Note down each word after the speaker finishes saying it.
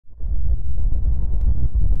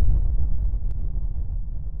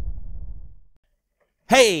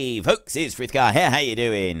Hey folks, it's Frithgar here, how you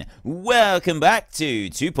doing? Welcome back to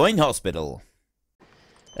 2 Point Hospital.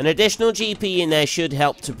 An additional GP in there should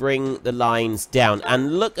help to bring the lines down.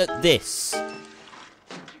 And look at this.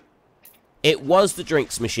 It was the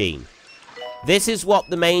drinks machine. This is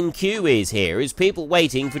what the main queue is here, is people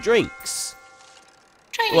waiting for drinks.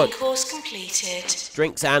 Training course completed.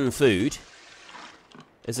 Drinks and food.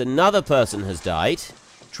 There's another person has died.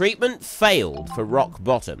 Treatment failed for rock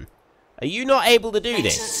bottom. Are you not able to do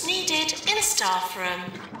this? Needed in staff room.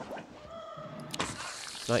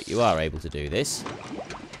 Right, you are able to do this.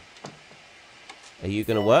 Are you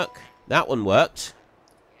going to work? That one worked.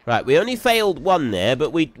 Right, we only failed one there,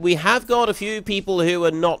 but we have got a few people who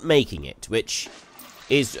are not making it, which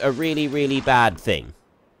is a really, really bad thing.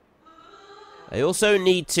 I also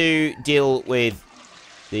need to deal with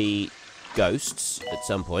the ghosts at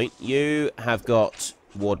some point. You have got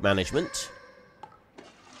ward management.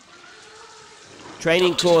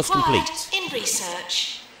 Training course complete. In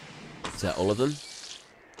research. Is that all of them?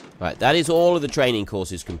 Right, that is all of the training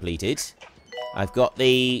courses completed. I've got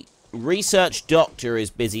the research doctor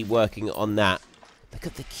is busy working on that. Look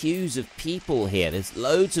at the queues of people here. There's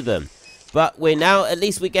loads of them. But we're now, at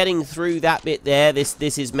least we're getting through that bit there.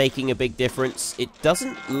 This is making a big difference. It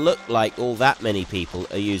doesn't look like all that many people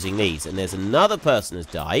are using these. And there's another person has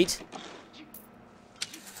died.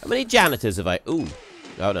 How many janitors have I... Ooh.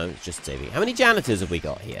 Oh, no, it's just saving. How many janitors have we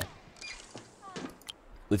got here?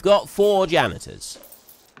 We've got 4 janitors.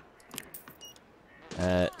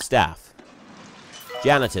 Staff.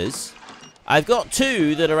 Janitors. I've got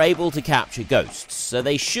 2 that are able to capture ghosts, so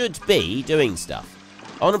they should be doing stuff.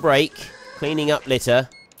 On a break, cleaning up litter,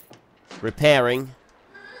 repairing,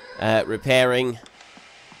 repairing.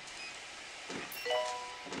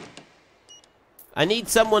 I need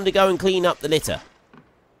someone to go and clean up the litter.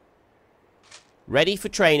 Ready for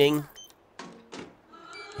training.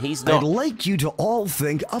 He's not. I'd like you to all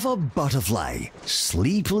think of a butterfly,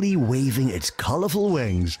 sleepily waving its colourful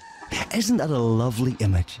wings. Isn't that a lovely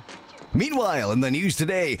image? Meanwhile, in the news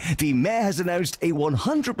today, the Mayor has announced a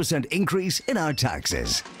 100% increase in our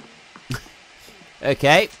taxes.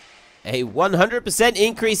 Okay. A 100%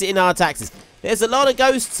 increase in our taxes. There's a lot of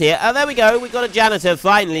ghosts here. Oh, there we go. We've got a janitor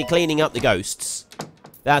finally cleaning up the ghosts.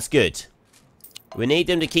 That's good. We need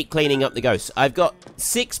them to keep cleaning up the ghosts. I've got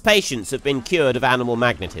 6 patients have been cured of animal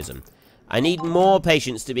magnetism. I need more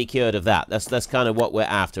patients to be cured of that. That's kind of what we're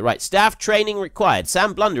after. Right, staff training required.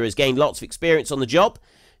 Sam Blunder has gained lots of experience on the job.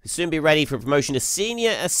 He'll soon be ready for promotion to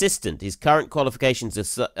senior assistant. His current qualifications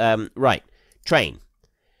are... right, train.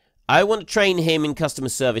 I want to train him in customer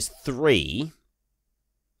service 3.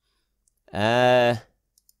 There.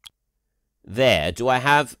 Do I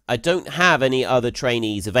have... I don't have any other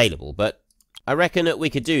trainees available, but... I reckon that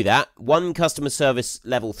we could do that. 1 customer service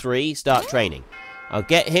level 3, start training. I'll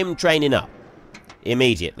get him training up.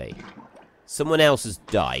 Immediately. Someone else has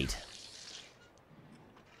died.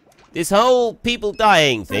 This whole people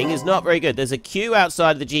dying thing is not very good. There's a queue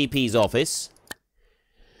outside of the GP's office.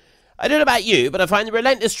 I don't know about you, but I find the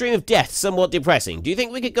relentless stream of death somewhat depressing. Do you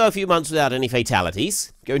think we could go a few months without any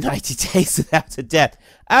fatalities? Go 90 days without a death?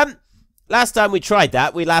 Last time we tried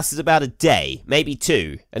that, we lasted about a day. Maybe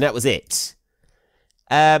 2. And that was it.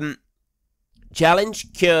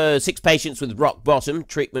 Challenge, cure 6 patients with rock bottom,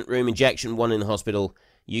 treatment room injection, 1 in the hospital.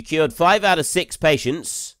 You cured 5 out of 6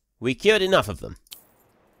 patients. We cured enough of them.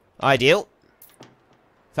 Ideal.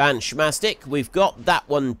 Fantastic. We've got that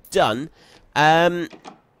one done. 90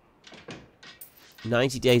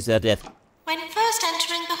 days without death. When first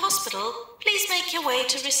entering the hospital, please make your way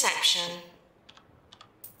to reception.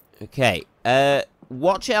 Okay,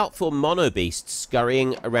 watch out for monobeasts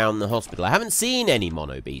scurrying around the hospital. I haven't seen any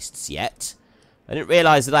monobeasts yet. I didn't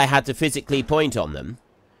realise that I had to physically point on them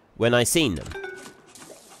when I seen them.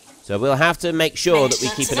 So we'll have to make sure that we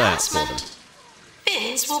keep an eye out for them.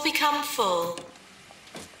 Bins will become full.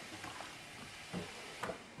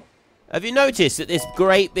 Have you noticed that this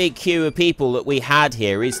great big queue of people that we had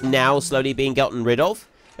here is now slowly being gotten rid of?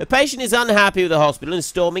 A patient is unhappy with the hospital and is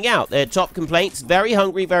storming out. Their top complaints, very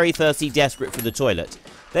hungry, very thirsty, desperate for the toilet.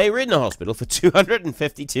 They were in the hospital for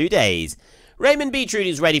 252 days. Raymond Beetroot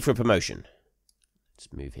is ready for promotion.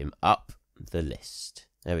 Let's move him up the list.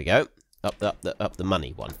 There we go. Up the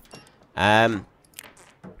money one.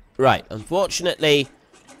 Right, unfortunately,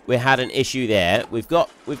 we had an issue there. We've got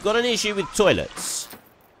an issue with toilets.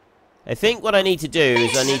 I think what I need to do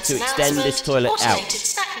is I need to extend this toilet out. Automated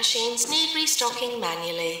snack machines need restocking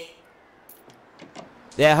manually.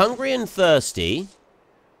 They're hungry and thirsty.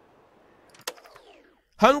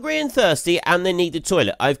 Hungry and thirsty, and they need a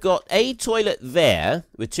toilet. I've got a toilet there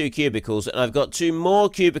with 2 cubicles, and I've got 2 more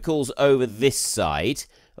cubicles over this side,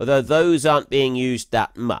 although those aren't being used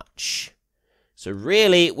that much. So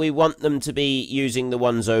really, we want them to be using the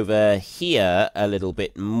ones over here a little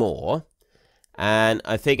bit more. And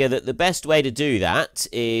I figure that the best way to do that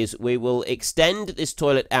is we will extend this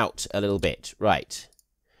toilet out a little bit. Right.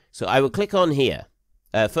 So I will click on here.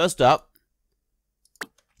 First up,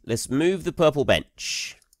 let's move the purple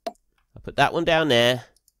bench. I'll put that one down there.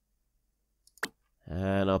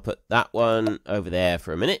 And I'll put that one over there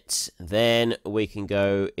for a minute. Then we can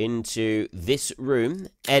go into this room,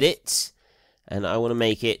 edit, and I want to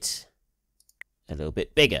make it a little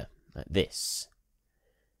bit bigger, like this.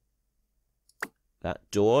 That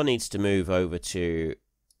door needs to move over to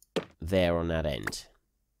there on that end.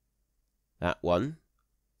 That one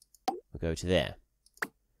will go to there.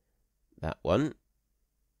 That one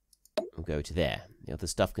will go to there. The other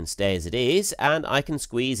stuff can stay as it is, and I can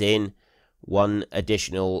squeeze in 1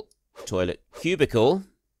 additional toilet cubicle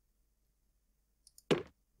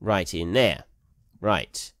right in there.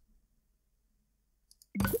 Right.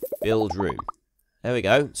 Build room. There we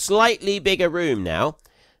go. Slightly bigger room now.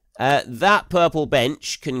 That purple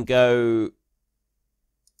bench can go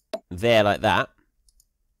there like that.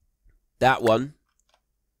 That one.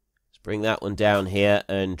 Let's bring that one down here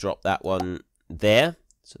and drop that one there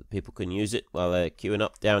so that people can use it while they're queuing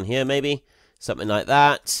up down here maybe. Something like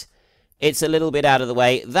that. It's a little bit out of the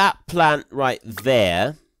way. That plant right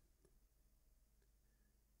there.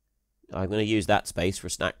 I'm going to use that space for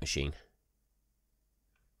a snack machine.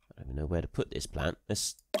 I don't even know where to put this plant.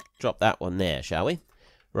 Let's drop that one there, shall we?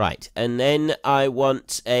 Right, and then I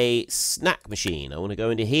want a snack machine. I want to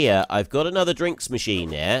go into here. I've got another drinks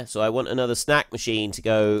machine there, so I want another snack machine to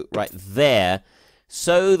go right there,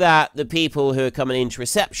 so that the people who are coming into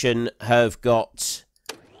reception have got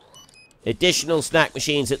additional snack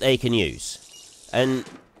machines that they can use. And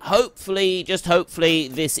hopefully, just hopefully,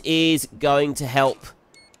 this is going to help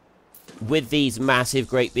with these massive,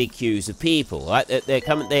 great big queues of people. Right? They're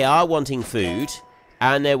coming. They are wanting food,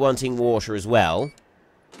 and they're wanting water as well.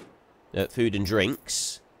 Food and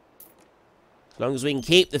drinks. As long as we can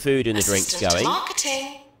keep the food and the drinks going.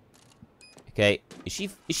 Marketing. Okay, is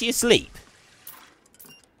she asleep?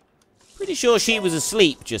 Pretty sure she was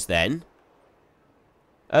asleep just then.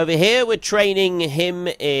 Over here, we're training him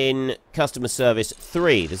in customer service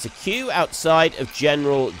 3. There's a queue outside of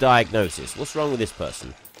general diagnosis. What's wrong with this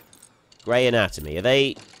person? Grey anatomy. Are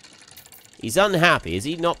they... He's unhappy. Is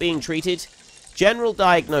he not being treated? General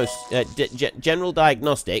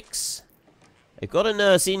diagnostics. They've got a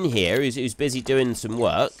nurse in here who's busy doing some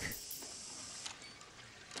work.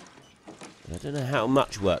 I don't know how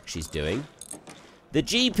much work she's doing. The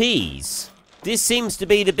GPs. This seems to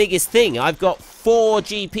be the biggest thing. I've got 4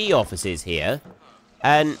 GP offices here.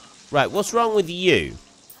 And, right, what's wrong with you?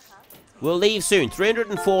 We'll leave soon.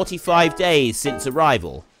 345 days since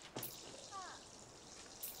arrival.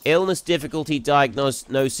 Illness difficulty,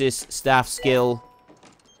 diagnosis, staff skill,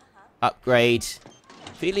 upgrade,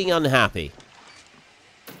 feeling unhappy.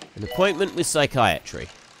 An appointment with psychiatry.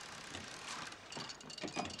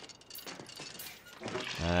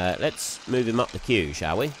 Let's move him up the queue,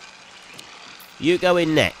 shall we? You go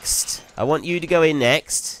in next. I want you to go in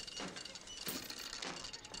next.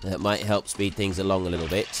 That might help speed things along a little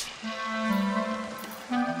bit.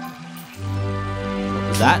 What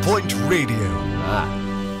was that? Point Radio. Ah.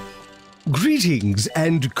 Greetings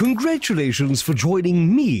and congratulations for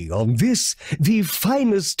joining me on this, the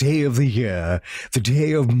finest day of the year, the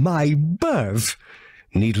day of my birth.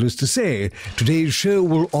 Needless to say, today's show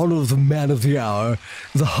will honor the man of the hour,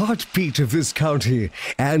 the heartbeat of this county,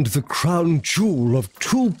 and the crown jewel of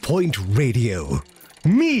 2 Point Radio.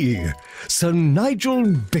 Me, Sir Nigel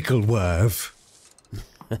Bickleworth.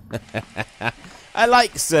 I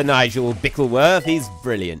like Sir Nigel Bickleworth. He's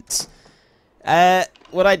brilliant.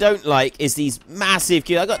 What I don't like is these massive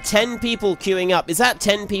queues. I've got 10 people queuing up. Is that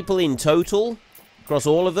 10 people in total? Across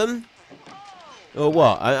all of them? Or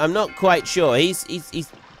what? I'm not quite sure. He's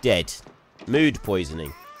dead. Mood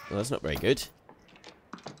poisoning. Well, that's not very good.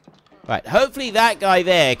 Right, hopefully that guy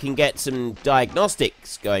there can get some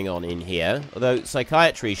diagnostics going on in here. Although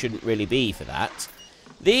psychiatry shouldn't really be for that.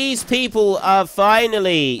 These people are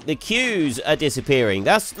finally... The queues are disappearing.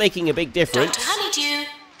 That's making a big difference. Dr. Honeydew,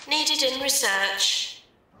 needed in research.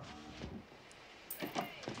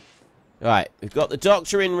 Right, we've got the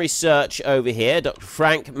doctor in research over here. Dr.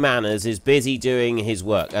 Frank Manners is busy doing his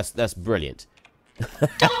work. That's brilliant.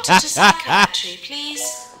 Doctor to psychiatry,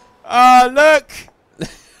 please. Oh, look!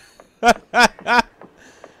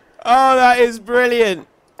 Oh, that is brilliant.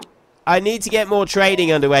 I need to get more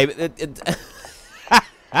training underway. But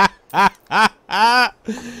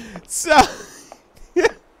so,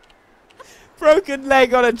 broken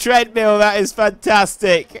leg on a treadmill. That is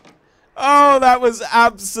fantastic. Oh, that was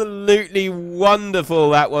absolutely wonderful.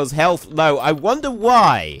 That was health low. I wonder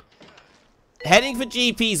why. Heading for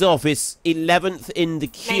GP's office, 11th in the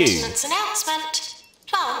queue. Maintenance announcement.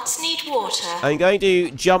 Plants need water. I'm going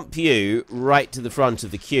to jump you right to the front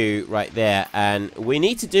of the queue right there. And we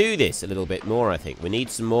need to do this a little bit more, I think. We need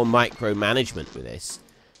some more micromanagement with this.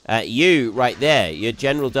 You, right there, your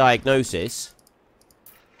general diagnosis.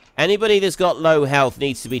 Anybody that's got low health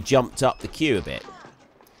needs to be jumped up the queue a bit.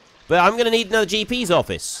 But I'm going to need another GP's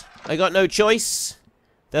office. I got no choice.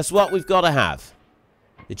 That's what we've got to have.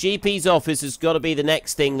 The GP's office has got to be the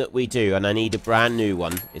next thing that we do, and I need a brand new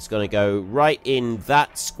one. It's going to go right in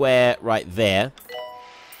that square right there,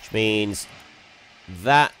 which means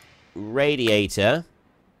that radiator.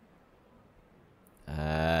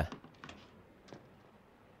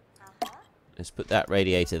 Let's put that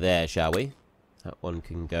radiator there, shall we? That one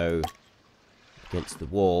can go against the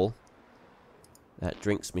wall. That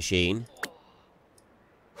drinks machine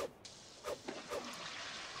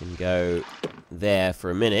can go there for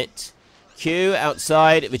a minute. Queue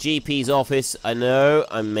outside of a GP's office. I know,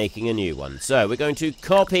 I'm making a new one. So we're going to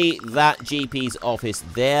copy that GP's office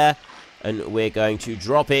there, and we're going to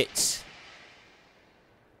drop it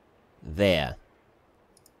there.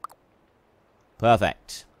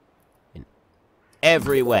 Perfect. In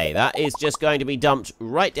every way. That is just going to be dumped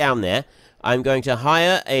right down there. I'm going to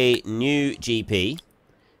hire a new GP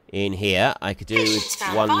in here. I could do with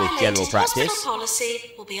one with general practice. Hospital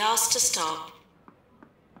policy will be asked to stop.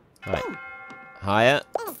 Right. Hire.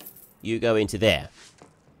 You go into there.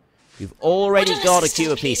 You've already got a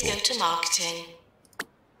queue of people. Please go to marketing.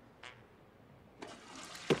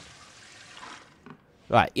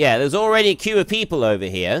 Right, yeah, there's already a queue of people over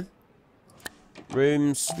here.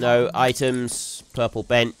 Rooms, no, items, purple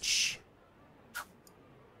bench.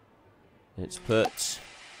 Let's put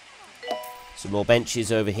some more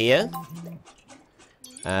benches over here.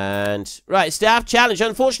 And, right, staff challenge.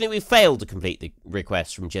 Unfortunately, we failed to complete the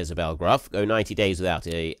request from Jezebel Gruff. Go 90 days without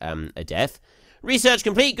a death. Research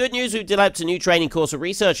complete. Good news, we've developed a new training course for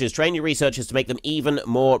researchers. Train your researchers to make them even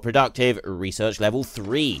more productive. Research level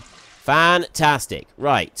 3. Fantastic.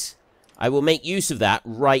 Right. I will make use of that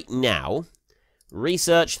right now.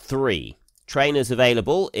 Research 3. Trainers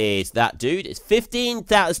available is that dude. It's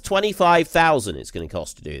 25,000 it's going to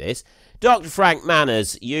cost to do this. Dr. Frank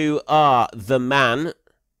Manners, you are the man.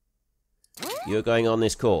 You're going on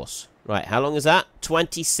this course. Right, how long is that?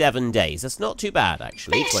 27 days. That's not too bad,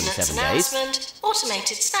 actually. 27 days.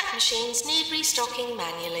 Automated snack machines need restocking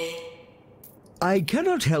manually. I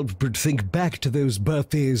cannot help but think back to those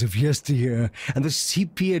birthdays of yesteryear and the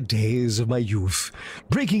sepia days of my youth,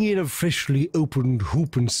 breaking in a freshly opened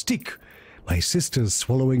hoop and stick, my sister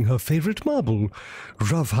swallowing her favorite marble,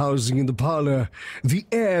 roughhousing in the parlor, the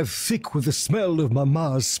air thick with the smell of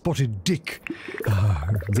Mama's spotted dick. Ah,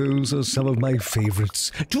 those are some of my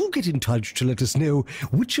favorites. Do get in touch to let us know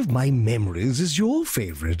which of my memories is your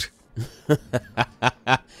favorite.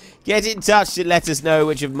 Get in touch to let us know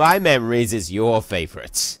which of my memories is your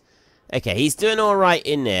favourite. Okay, he's doing all right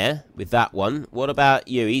in there with that one. What about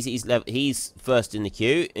you? He's first in the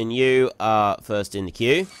queue, and you are first in the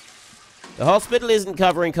queue. The hospital isn't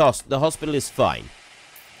covering costs. The hospital is fine.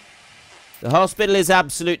 The hospital is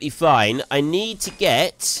absolutely fine. I need to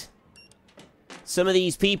get some of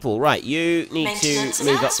these people. Right, you need to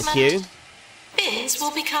move up the queue. Bins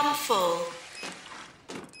will become full.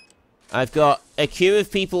 I've got a queue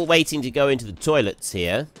of people waiting to go into the toilets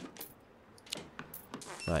here.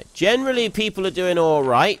 Right, generally people are doing all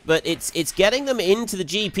right, but it's getting them into the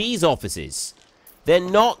GP's offices. They're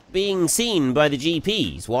not being seen by the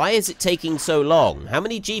GPs. Why is it taking so long? How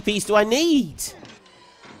many GPs do I need?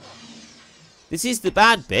 This is the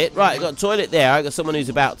bad bit. Right, I've got a toilet there. I've got someone who's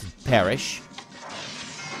about to perish.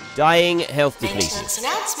 Dying, health depleted. Maintenance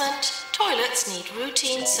announcement. Toilets need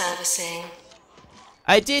routine servicing.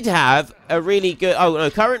 I did have a really good... Oh, no,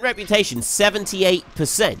 current reputation,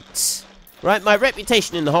 78%. Right, my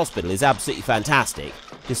reputation in the hospital is absolutely fantastic.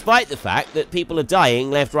 Despite the fact that people are dying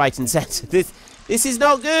left, right, and centre. This is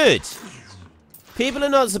not good. People are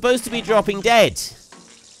not supposed to be dropping dead.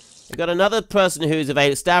 We've got another person who's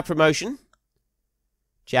available. Staff promotion.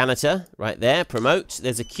 Janitor, right there. Promote.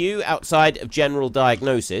 There's a queue outside of general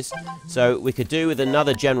diagnosis. So we could do with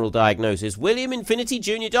another general diagnosis. William Infinity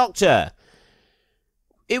Junior Doctor.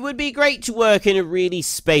 It would be great to work in a really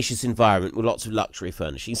spacious environment with lots of luxury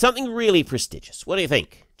furnishing. Something really prestigious. What do you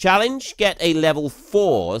think? Challenge? Get a level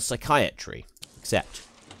 4 psychiatry. Accept.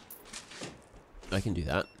 I can do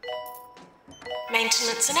that.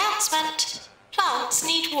 Maintenance announcement. Plants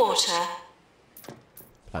need water.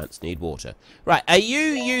 Plants need water. Right, are you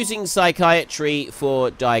using psychiatry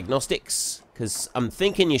for diagnostics? Because I'm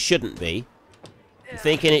thinking you shouldn't be. I'm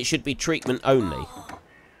thinking it should be treatment only.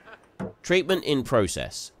 Treatment in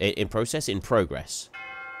process. In progress.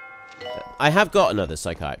 I have got another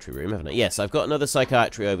psychiatry room, haven't I? Yes, I've got another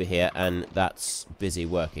psychiatry over here, and that's busy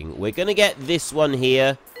working. We're going to get this one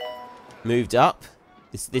here moved up.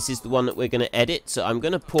 This is the one that we're going to edit. So I'm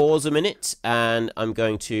going to pause a minute, and I'm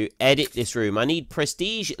going to edit this room. I need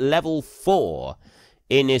prestige level 4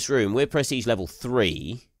 in this room. We're prestige level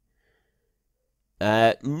 3.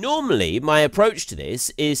 Normally, my approach to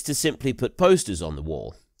this is to simply put posters on the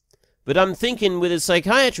wall. But I'm thinking with a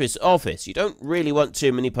psychiatrist's office, you don't really want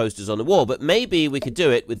too many posters on the wall, but maybe we could do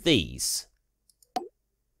it with these.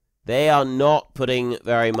 They are not putting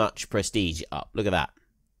very much prestige up. Look at that.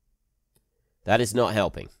 That is not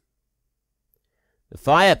helping. The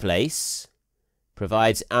fireplace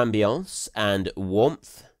provides ambience and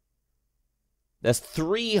warmth. There's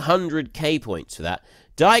 300 K points for that.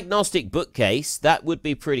 Diagnostic bookcase, that would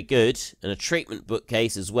be pretty good. And a treatment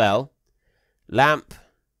bookcase as well. Lamp.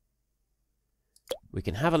 We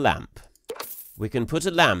can have a lamp. We can put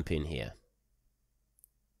a lamp in here.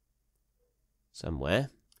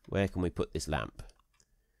 Somewhere. Where can we put this lamp?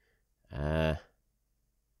 I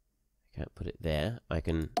can't put it there. I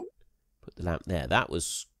can put the lamp there. That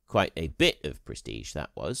was quite a bit of prestige,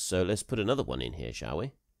 that was. So let's put another one in here, shall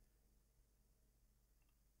we?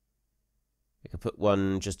 We can put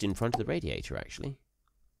one just in front of the radiator, actually.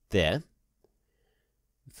 There.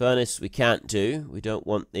 Furnace we can't do. We don't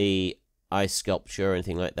want the ice sculpture or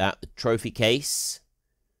anything like that. The trophy case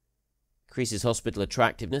increases hospital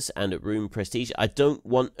attractiveness and room prestige. I don't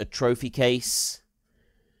want a trophy case.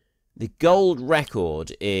 The gold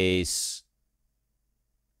record is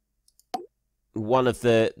one of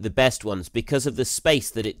the best ones because of the space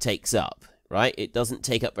that it takes up, right? It doesn't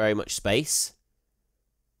take up very much space,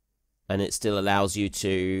 and it still allows you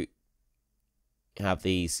to have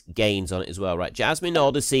these gains on it as well, right? Jasmine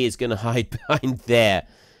Odyssey is going to hide behind there.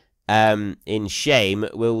 In shame.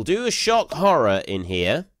 We'll do a shock horror in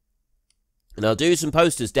here. And I'll do some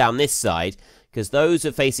posters down this side, because those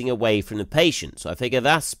are facing away from the patient. So I figure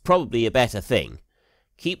that's probably a better thing.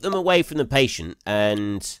 Keep them away from the patient,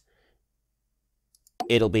 and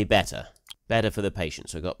it'll be better. Better for the patient.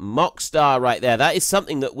 So I've got Mock Star right there. That is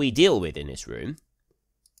something that we deal with in this room.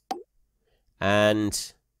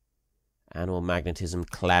 And animal magnetism,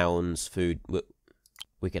 clowns, food.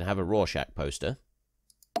 We can have a Rorschach poster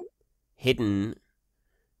hidden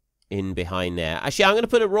in behind there. Actually, I'm going to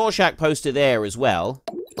put a Rorschach poster there as well.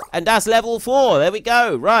 And that's level 4. There we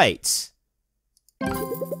go. Right.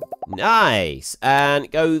 Nice.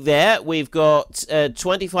 And go there. We've got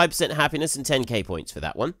 25% happiness and 10k points for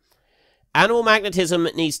that one. Animal magnetism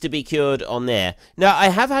needs to be cured on there. Now, I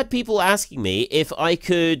have had people asking me if I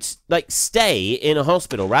could, like, stay in a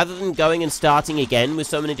hospital rather than going and starting again with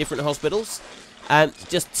so many different hospitals.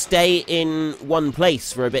 Just stay in one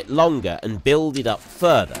place for a bit longer and build it up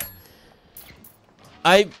further.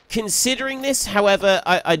 I'm considering this, however,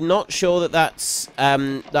 I'm not sure that that's...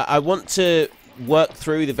 that I want to work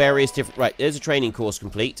through the various different... Right, there's a training course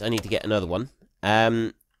complete. I need to get another one.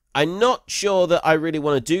 I'm not sure that I really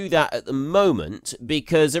want to do that at the moment,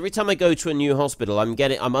 because every time I go to a new hospital,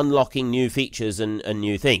 I'm unlocking new features and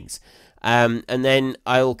new things. And then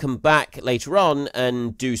I'll come back later on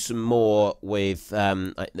and do some more with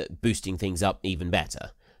boosting things up even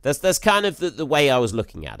better. That's kind of the way I was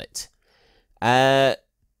looking at it.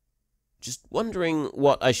 Just wondering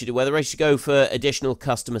what I should do. Whether I should go for additional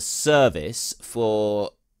customer service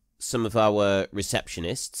for some of our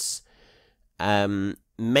receptionists.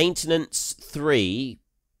 Maintenance 3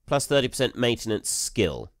 plus 30% maintenance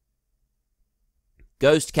skill.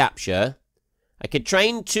 Ghost capture. I could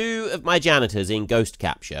train 2 of my janitors in ghost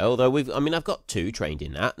capture, although I've got 2 trained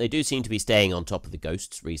in that. They do seem to be staying on top of the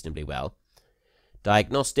ghosts reasonably well.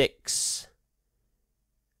 Diagnostics.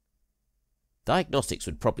 Diagnostics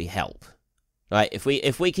would probably help. Right,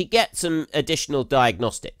 if we could get some additional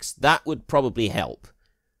diagnostics, that would probably help.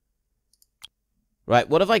 Right,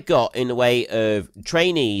 what have I got in the way of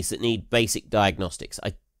trainees that need basic diagnostics?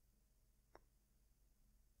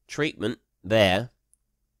 Treatment there.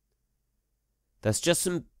 That's just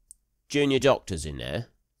some junior doctors in there.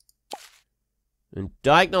 And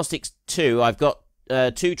diagnostics 2, I've got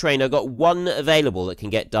 2 trained. I've got 1 available that can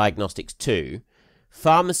get diagnostics 2.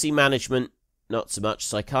 Pharmacy management, not so much.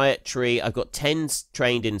 Psychiatry, I've got 10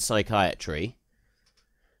 trained in psychiatry.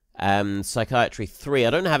 Psychiatry 3.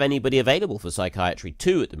 I don't have anybody available for Psychiatry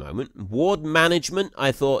 2 at the moment. Ward Management,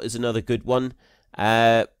 I thought, is another good one.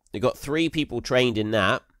 We've got 3 people trained in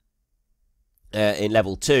that. In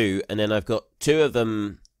level 2. And then I've got 2 of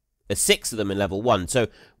them... 6 of them in level 1. So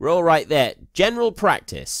we're all right there. General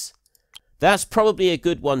Practice. That's probably a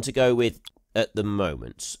good one to go with at the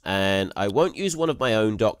moment. And I won't use one of my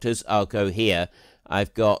own doctors. I'll go here.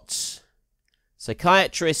 I've got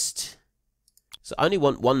Psychiatrist... So I only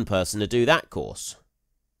want one person to do that course.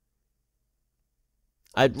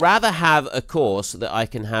 I'd rather have a course that I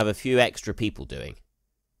can have a few extra people doing.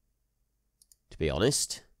 To be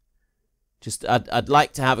honest. Just, I'd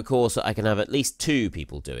like to have a course that I can have at least 2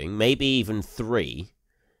 people doing. Maybe even 3.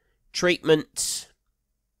 Treatment.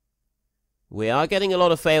 We are getting a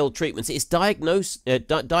lot of failed treatments. It's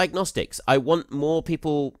diagnostics. I want more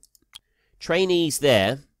people. Trainees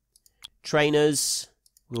there. Trainers.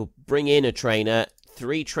 We'll bring in a trainer.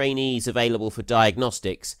 3 trainees available for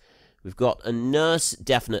diagnostics. We've got a nurse,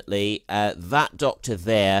 definitely. That doctor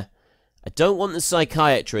there. I don't want the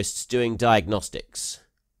psychiatrists doing diagnostics.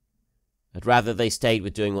 I'd rather they stayed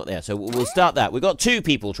with doing what they are. So we'll start that. We've got 2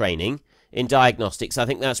 people training in diagnostics. I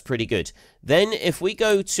think that's pretty good. Then if we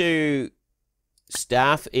go to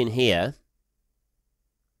staff in here.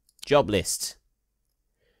 Job list.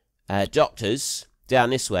 Doctors.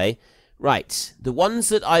 Down this way. Right, the ones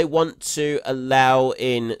that I want to allow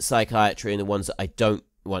in psychiatry and the ones that I don't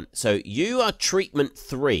want. So you are treatment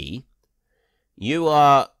 3. You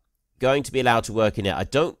are going to be allowed to work in it. I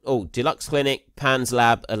don't... Oh, deluxe clinic, PANS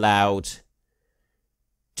lab allowed.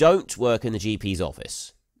 Don't work in the GP's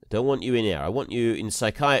office. I don't want you in there. I want you in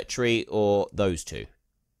psychiatry or those 2.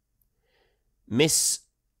 Miss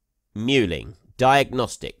Mewling,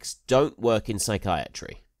 diagnostics. Don't work in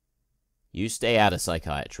psychiatry. You stay out of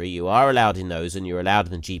psychiatry. You are allowed in those, and you're allowed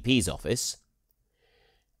in the GP's office.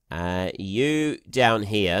 You down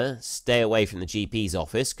here, stay away from the GP's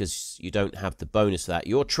office, because you don't have the bonus for that.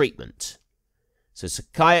 Your treatment. So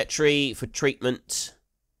psychiatry for treatment.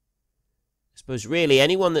 I suppose really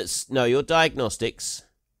anyone that's... No, your diagnostics.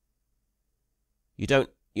 You're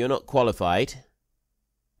not qualified.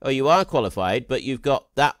 Oh, you are qualified, but you've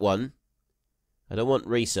got that one. I don't want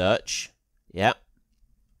research. Yeah.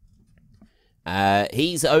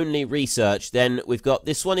 He's only research. Then we've got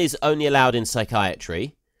this one is only allowed in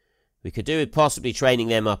psychiatry. We could do with possibly training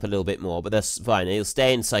them up a little bit more, but that's fine. He'll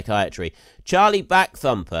stay in psychiatry. Charlie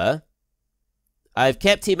Backthumper, I've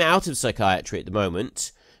kept him out of psychiatry at the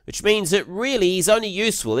moment, which means that really he's only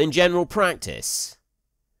useful in general practice.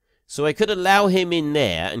 So I could allow him in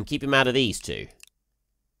there and keep him out of these 2.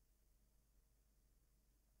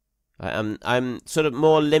 I'm sort of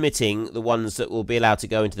more limiting the ones that will be allowed to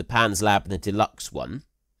go into the PANS lab and the deluxe one.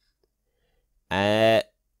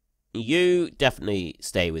 You definitely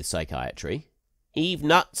stay with psychiatry. Eve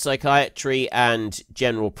Nutt, psychiatry and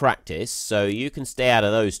general practice, so you can stay out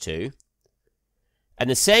of those 2. And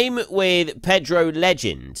the same with Pedro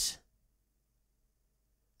Legend.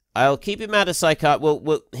 I'll keep him out of psychiatry.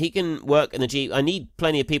 Well, he can work in the GP. I need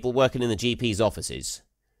plenty of people working in the GP's offices.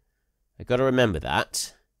 I've got to remember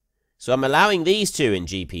that. So I'm allowing these 2 in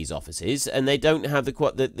GP's offices, and they don't have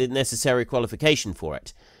the necessary qualification for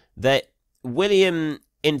it. That William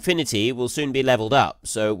Infinity will soon be leveled up,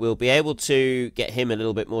 so we'll be able to get him a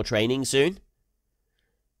little bit more training soon.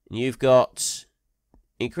 And you've got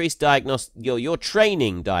increased diagnostic... You're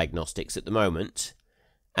training diagnostics at the moment,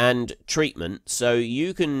 and treatment, so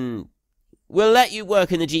you can... We'll let you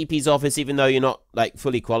work in the GP's office even though you're not, like,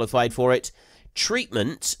 fully qualified for it.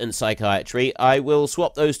 Treatment and psychiatry, I will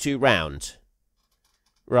swap those 2 round.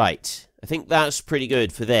 Right. I think that's pretty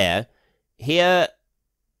good for there. Here,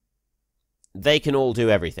 they can all do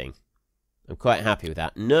everything. I'm quite happy with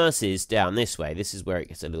that. Nurses down this way. This is where it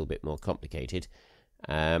gets a little bit more complicated.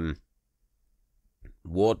 Ward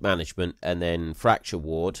management and then fracture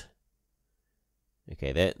ward.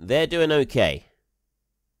 Okay, they're doing okay.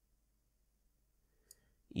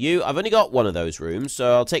 I've only got one of those rooms,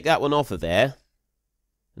 so I'll take that one off of there.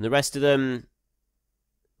 And the rest of them,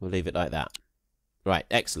 we'll leave it like that. Right,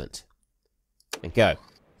 excellent. And go.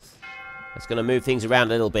 That's going to move things around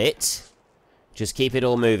a little bit. Just keep it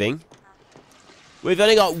all moving. We've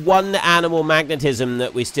only got 1 animal magnetism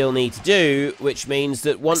that we still need to do, which means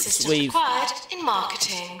that once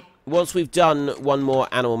we've done 1 more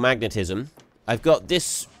animal magnetism, I've got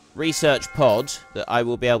this research pod that I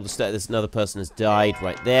will be able to start. There's another person has died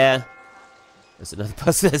right there. There's another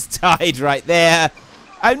person has died right there.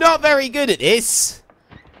 I'm not very good at this.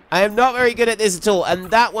 I am not very good at this at all.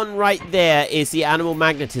 And that one right there is the animal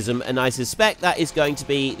magnetism, and I suspect that is going to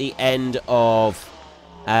be the end of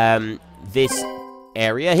this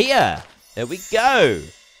area here. There we go.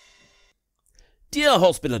 Dear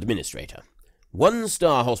Hospital Administrator,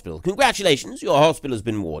 1-star hospital. Congratulations, your hospital has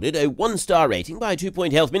been awarded a 1-star rating by 2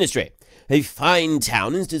 Point Health Ministry. A fine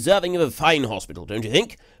town is deserving of a fine hospital, don't you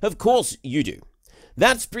think? Of course you do.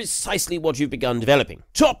 That's precisely what you've begun developing.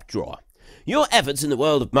 Top drawer. Your efforts in the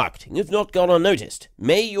world of marketing have not gone unnoticed.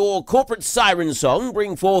 May your corporate siren song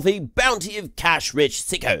bring forth a bounty of cash-rich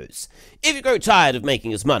sickos. If you grow tired of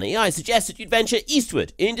making us money, I suggest that you'd venture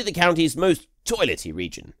eastward into the county's most toilety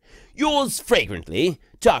region. Yours fragrantly,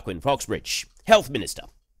 Tarquin Foxbridge, Health Minister.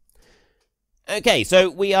 Okay, so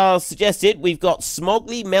we are suggested we've got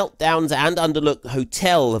Smogly, Meltdowns, and Underlook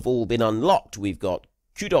Hotel have all been unlocked. We've got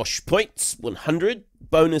Kudosh points, 100,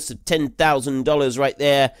 bonus of $10,000 right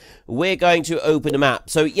there. We're going to open a map.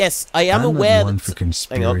 So yes, I am aware I'm not one for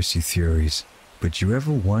conspiracy theories, but you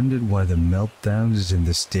ever wondered why the Meltdowns is in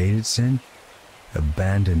the state it's in?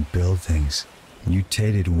 Abandoned buildings,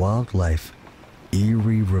 mutated wildlife,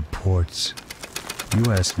 eerie reports.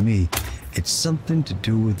 You ask me, it's something to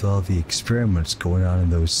do with all the experiments going on in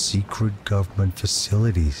those secret government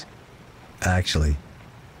facilities. Actually,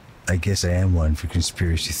 I guess I am one for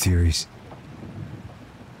conspiracy theories.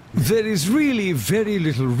 There is really very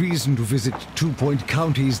little reason to visit 2 Point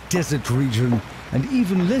County's desert region, and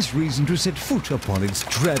even less reason to set foot upon its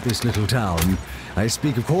drabbest little town. I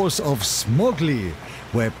speak, of course, of Smogly,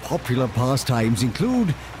 where popular pastimes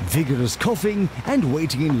include vigorous coughing and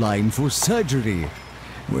waiting in line for surgery.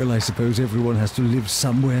 Well, I suppose everyone has to live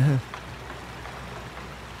somewhere.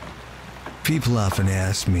 People often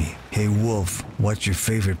ask me, "Hey Wolf, what's your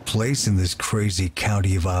favorite place in this crazy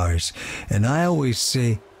county of ours?" And I always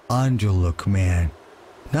say, Underlook, man.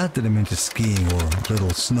 Not that I'm into skiing or little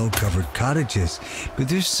snow-covered cottages, but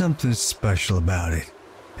there's something special about it.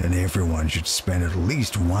 And everyone should spend at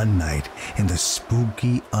least one night in the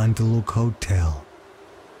spooky Underlook Hotel.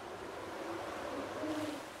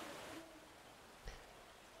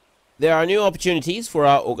 There are new opportunities for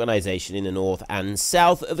our organisation in the north and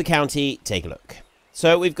south of the county. Take a look.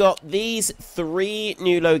 So we've got these 3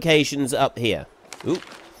 new locations up here. Ooh.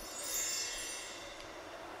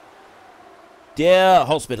 Dear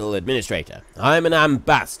Hospital Administrator, I'm an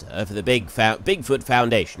ambassador for the Bigfoot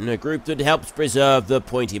Foundation, a group that helps preserve the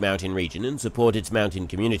Pointy Mountain region and support its mountain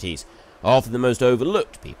communities, often the most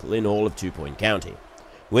overlooked people in all of 2 Point County.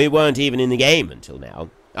 We weren't even in the game until now.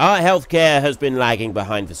 Our healthcare has been lagging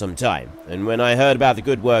behind for some time, and when I heard about the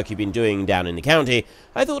good work you've been doing down in the county,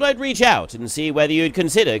 I thought I'd reach out and see whether you'd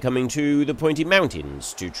consider coming to the Pointy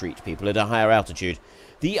Mountains to treat people at a higher altitude.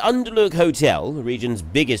 The Underlook Hotel, the region's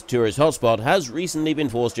biggest tourist hotspot, has recently been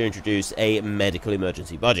forced to introduce a medical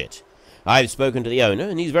emergency budget. I've spoken to the owner,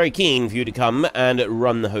 and he's very keen for you to come and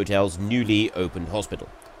run the hotel's newly opened hospital.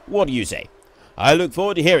 What do you say? I look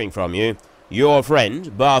forward to hearing from you. Your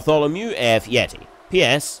friend, Bartholomew F. Yeti.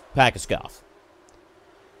 P.S. Pack a scarf.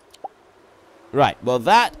 Right, well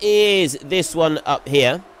that is this one up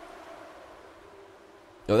here.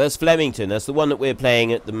 Oh, that's Flemington. That's the one that we're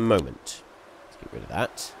playing at the moment. Get rid of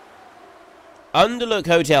that. Underlook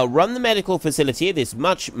Hotel. Run the medical facility of this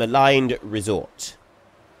much maligned resort.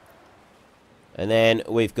 And then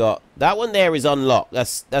we've got that one there is unlocked.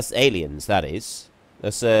 That's aliens, that is.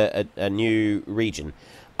 That's a new region.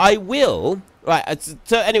 I will... Right,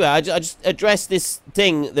 so anyway, I just addressed this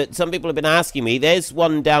thing that some people have been asking me. There's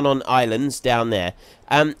one down on islands down there.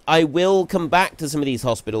 I will come back to some of these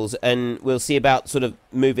hospitals and we'll see about sort of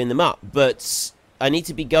moving them up. But I need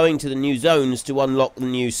to be going to the new zones to unlock the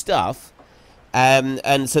new stuff.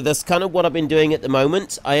 And so that's kind of what I've been doing at the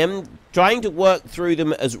moment. I am trying to work through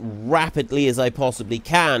them as rapidly as I possibly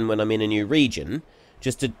can when I'm in a new region.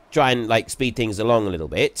 Just to try and, like, speed things along a little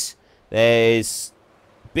bit. There's...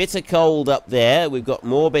 bitter cold up there. We've got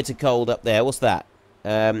more bitter cold up there. What's that?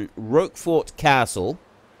 Roquefort Castle.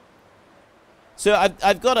 So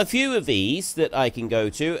I've got a few of these that I can go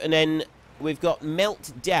to. And then we've got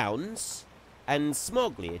Meltdowns and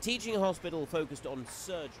Smogly, a teaching hospital focused on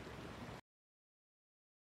surgery.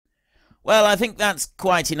 Well, I think that's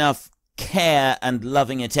quite enough care and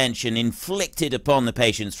loving attention inflicted upon the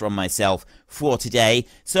patients from myself for today.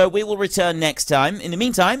 So we will return next time. In the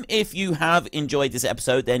meantime, if you have enjoyed this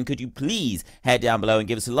episode, then could you please head down below and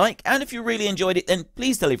give us a like? And if you really enjoyed it, then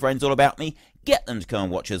please tell your friends all about me. Get them to come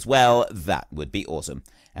and watch as well. That would be awesome.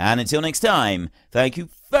 And until next time, thank you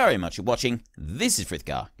very much for watching. This is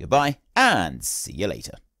Frithgar. Goodbye, and see you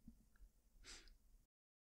later.